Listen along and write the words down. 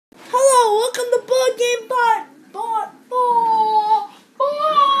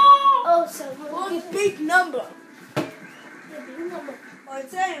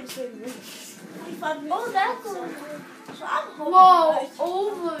Oh, that's cool. So I'm hoping. Whoa, Right.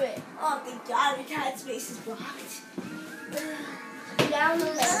 over it. Oh, thank God, the cat space is blocked. Down the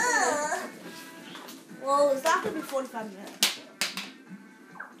left. Well, it's not gonna be 45 minutes.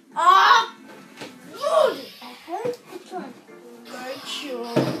 Ah! I heard which one. Right,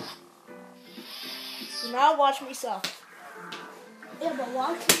 sure. So now watch me suck. Yeah, but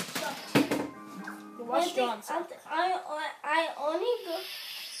watch it suck. You watch John suck. I only go.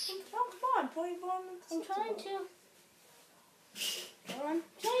 Come on, 44 minutes. I'm trying to.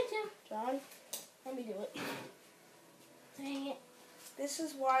 John, let me do it. Dang it. This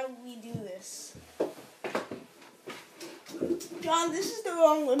is why we do this. John, this is the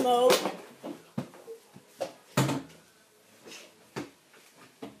wrong remote.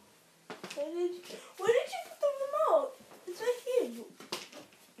 Where did you put the remote? It's right here.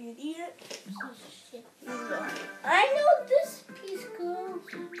 You idiot. Oh, shit. Here you go. I know this piece goes.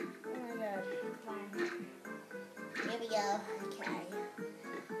 Oh my God. Here we go. Okay.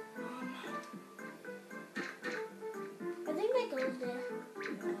 I think that goes there.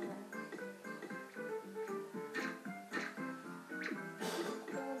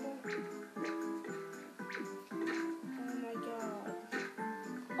 Oh my God.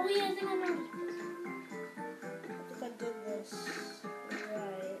 Oh yeah, I think I know. I think I did this.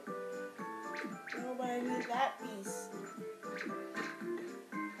 Right. No, but I need that piece.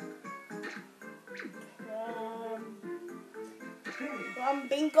 From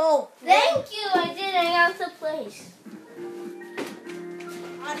Bingo. Thank you. I did. I got the place.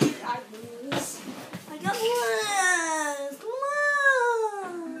 I lose. I got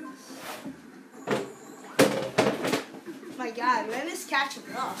one. My God, Ren is catching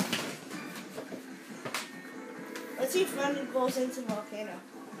up. Let's see if Ren goes into the volcano.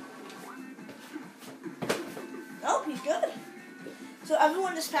 Oh, he's good. So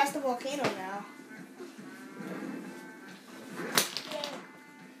everyone just passed the volcano now.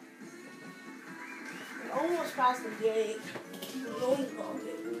 We almost passed the gate. We almost got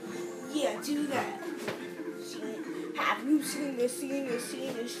it. Yeah, do that. Have you seen this?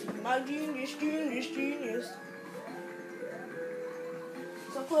 My genius.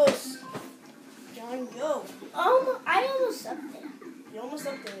 So close. John, go. I almost up there. You're almost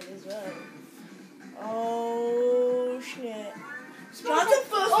up there as well. Oh, shit. John's in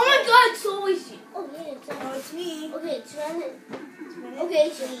first. Oh my God, it's always you. Oh yeah, it's Oh, it's me. okay. It's running. It's me. Okay,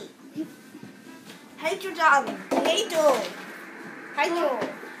 it's me. Hey, Jordan. Hey, Joe. Hi, Joe.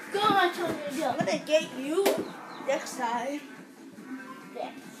 Go on, turn your I'm gonna get you next time.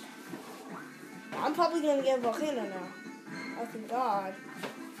 there. I'm probably gonna get a volcano now. Oh, thank God.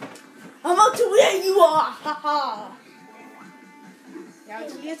 I'm up to where you are. Haha. Now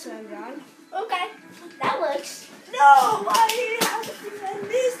it's your turn, John. Okay, that works. No, why did it have to be like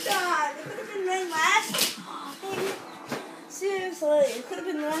this time? It could have been rain last time. Seriously, it could have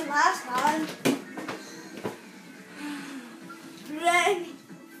been rain last time. Rain,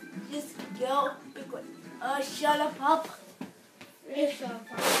 just go. Be quick. Shut up, pup.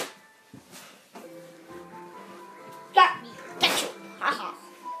 Got me. Got you. Haha.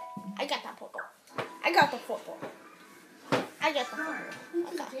 I got that football. I got the football. I got the football.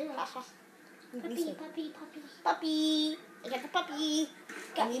 Haha. Puppy. I got the puppy.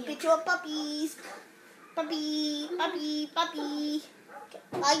 Got me a picture of puppies. Puppy.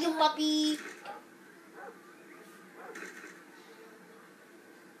 Are you puppy?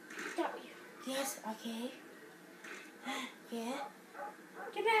 Got you. Yes, okay. Yeah.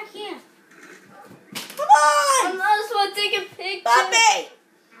 Get back here. Come on! I'm not supposed to take a picture. Puppy!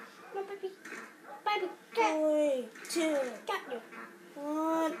 No, puppy. 3, 2, Got you.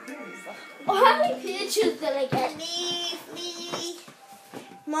 1. Oh, how many pictures did I get? Flee.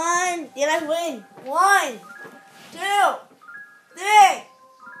 Come on. Did I win? 1, 2, 3,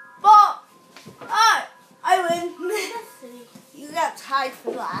 4, 5. I win. You got tied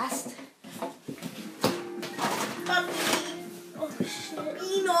for last. Puppy. Oh shit.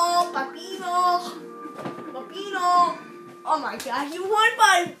 Papino. Oh my God, you won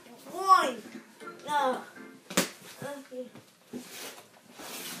by 1. No. Okay.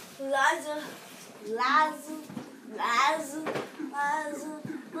 Lazu.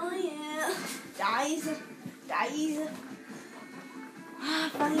 Oh yeah. Dies.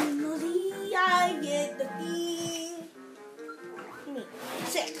 Finally, I get the thing. Give me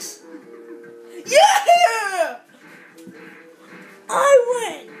 6. Yeah! I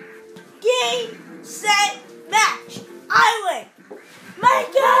win. Game, set, match. I win. My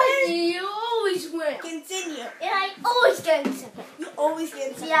God. You always win. Continue. And I always get in second. You always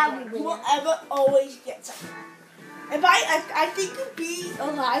get second. Yeah, we win. You will ever always get second. I think you beat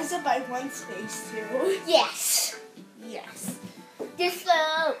Eliza by 1 space too. Yes. Yes. Just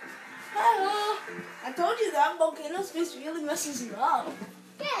Hello. I told you that volcano space really messes you up.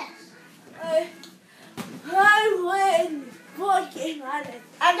 yes. I win. Volcano Island.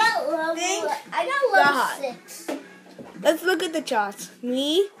 I got level. Thank I got level God. 6. Let's look at the charts.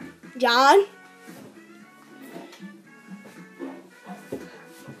 Me, John.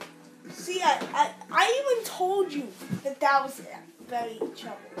 See, I even told you that was very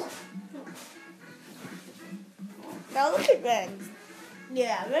troublesome. Now look at Ren.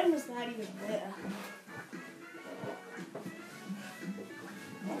 Yeah, Ren was not even there.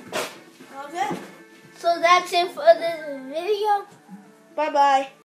 Okay. So that's it for this video. Bye-bye.